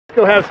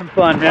Go have some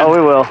fun, man. Oh,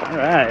 we will. All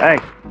right.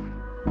 Thanks.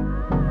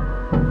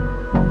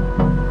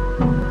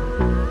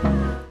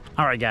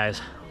 All right,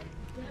 guys.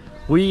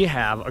 We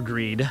have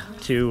agreed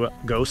to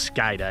go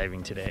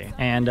skydiving today.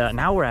 And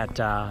now we're at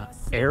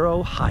Air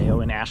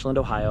Ohio in Ashland,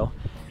 Ohio.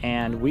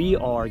 And we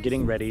are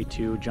getting ready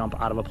to jump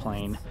out of a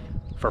plane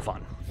for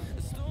fun.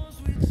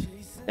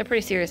 They're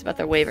pretty serious about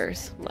their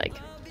waivers. Like,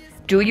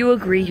 do you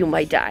agree you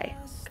might die?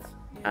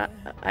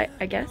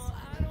 I guess.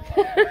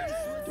 Do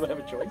I have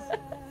a choice?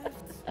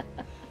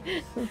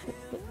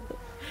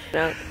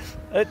 No.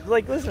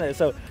 Like, listen,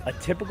 so a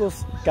typical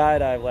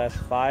skydive lasts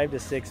 5 to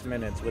 6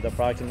 minutes with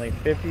approximately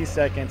 50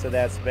 seconds of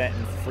that spent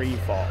in free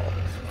fall.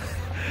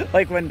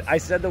 Like, when I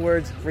said the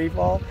words free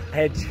fall, I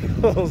had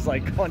chills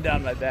like going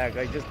down my back.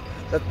 Like, just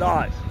the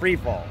thought, free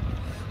fall.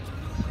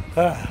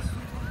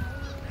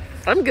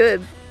 I'm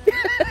good.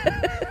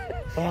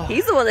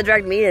 He's the one that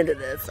dragged me into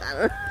this. I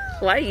don't know.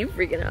 Why are you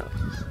freaking out?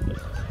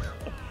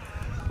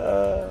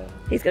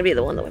 He's gonna be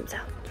the one that wins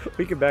out.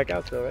 We can back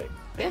out still, right?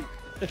 Yeah.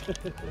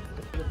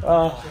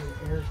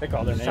 They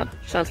called their name.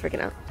 Sean's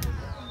freaking out.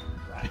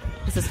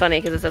 This is funny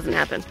because this doesn't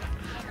happen.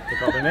 They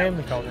called their name.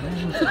 They called their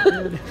name. It's not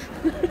good.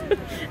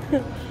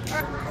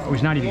 Oh,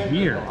 he's not even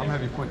here. I'm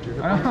having fun too.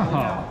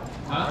 Oh.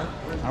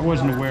 I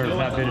wasn't aware of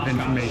that bit of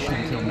information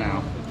until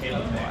now.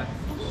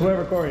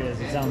 Whoever Corey is,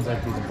 it sounds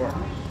like he's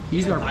important.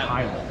 He's our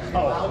pilot.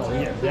 Oh, well,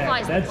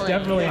 yeah, that's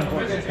definitely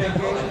important.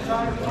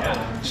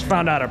 Just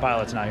found out our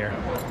pilot's not here.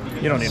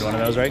 You don't need one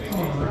of those, right?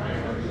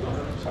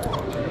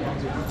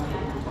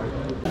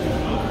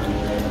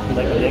 You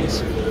like the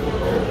links?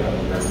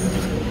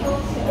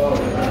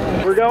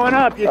 We're going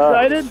up. You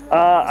excited?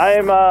 I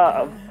am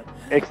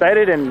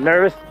excited and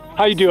nervous.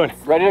 How you doing?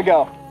 Ready to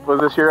go. Was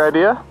this your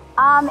idea?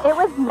 It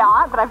was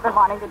not, but I've been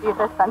wanting to do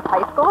this since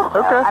high school, so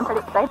okay. I'm pretty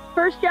excited.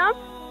 First jump?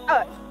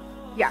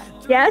 Yeah.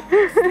 Yes?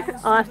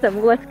 Awesome.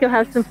 Well, let's go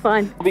have some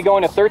fun. We'll be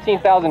going to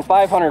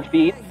 13,500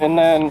 feet, and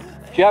then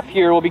Jeff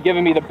here will be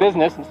giving me the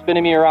business and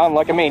spinning me around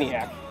like a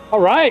maniac. All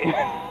right.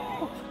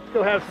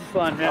 Go have some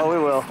fun, man. Oh, we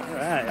will. All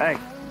right.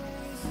 Thanks.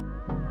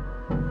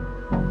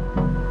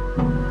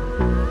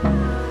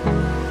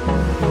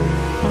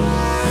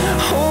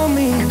 Hold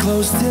me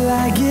close till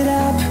I get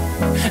up.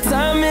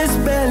 Time is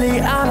barely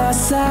on our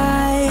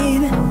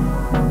side.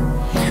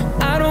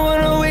 I don't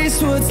wanna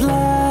waste what's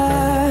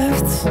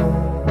left.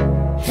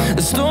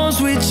 The storms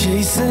we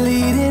chase are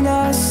leading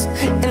us,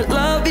 and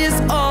love is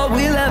all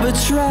we'll ever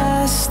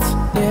trust.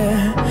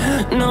 Yeah,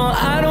 no,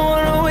 I don't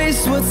wanna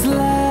waste what's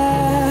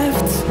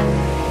left.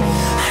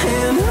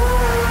 And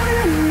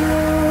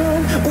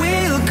on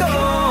we'll go,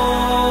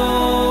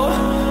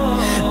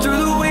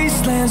 through the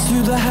wastelands,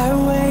 through the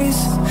highways,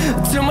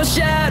 till my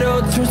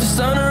shadow turns to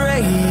sun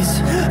rays.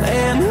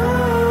 And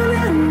on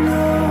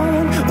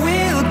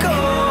we'll go,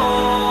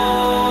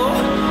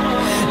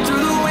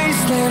 through the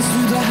wastelands,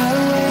 through the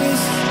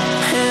highways,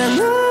 and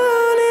on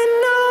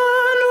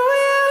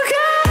we'll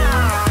go.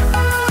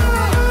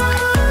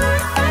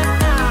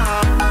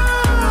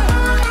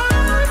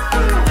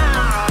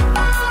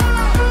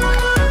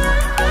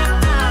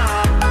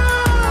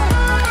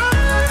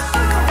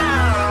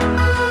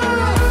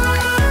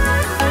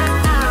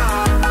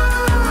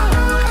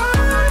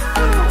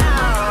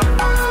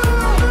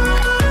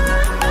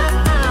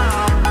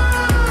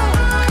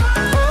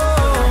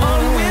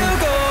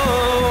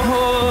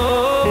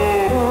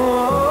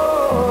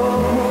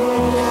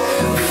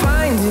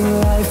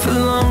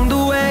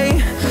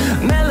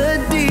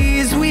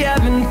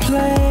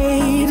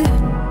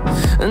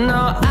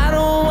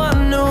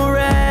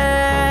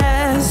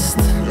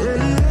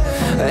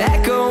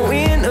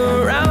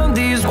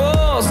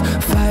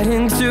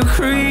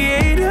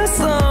 Create a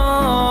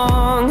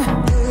song.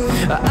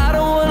 I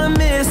don't wanna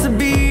miss a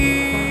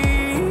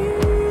beat.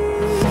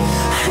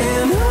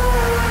 And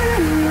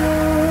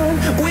on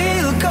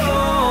we'll go,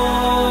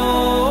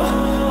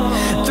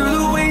 through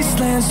the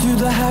wastelands, through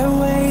the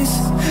highways,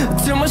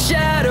 till my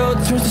shadow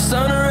turns to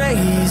sun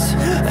rays.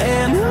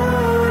 And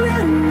on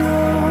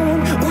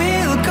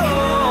we'll go,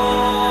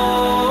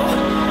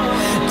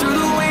 through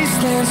the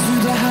wastelands,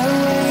 through the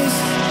highways,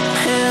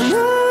 and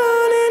on.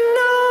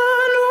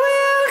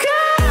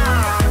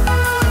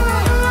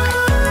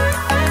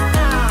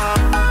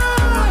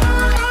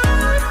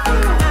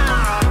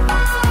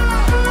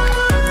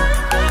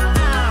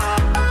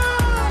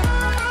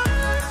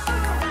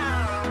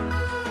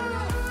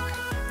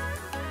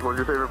 What was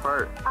your favorite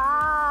part?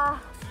 I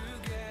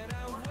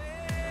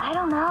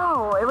don't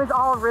know. It was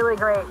all really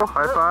great.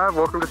 High five.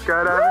 Welcome to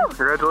skydiving.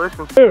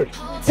 Congratulations.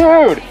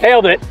 Dude,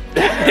 nailed it.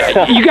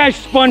 You guys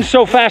spun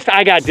so fast,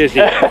 I got dizzy.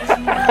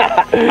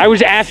 I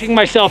was asking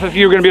myself if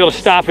you were gonna be able to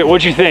stop it.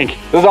 What'd you think?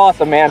 It was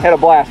awesome, man. Had a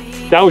blast.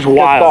 That was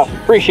wild.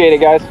 Appreciate it,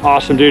 guys.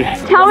 Awesome, dude.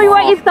 Tell me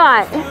what you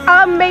thought.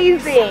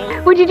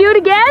 Amazing. Would you do it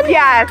again?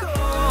 Yes.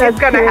 That's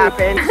gonna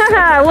happen.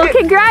 Well,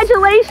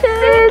 congratulations.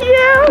 Thank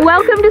you.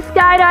 Welcome to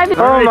skydiving.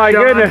 Oh my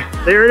goodness.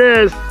 There it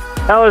is.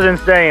 That was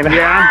insane.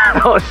 Yeah?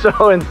 That was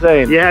so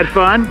insane. You had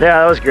fun?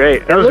 Yeah, that was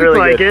great. That was looked really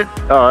like good. it.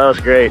 Oh, that was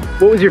great.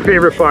 What was your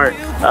favorite part?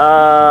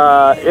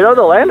 You know,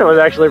 the landing was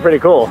actually pretty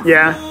cool.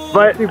 Yeah?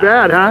 But Too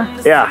bad,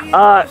 huh?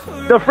 yeah,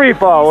 the free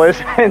fall was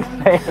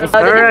insane.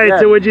 All right,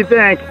 so what'd you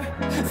think?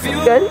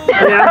 Good.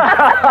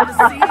 Yeah.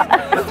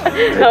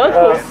 That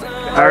was cool.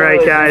 All right,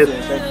 guys.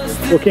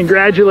 Well,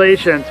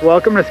 congratulations.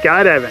 Welcome to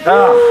skydiving.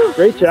 Oh,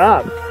 Great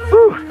job.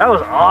 whew, that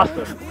was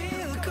awesome.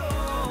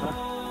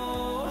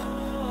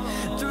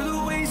 Through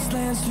the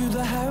wastelands, through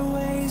the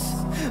highways,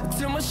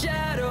 till my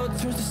shadow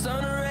turns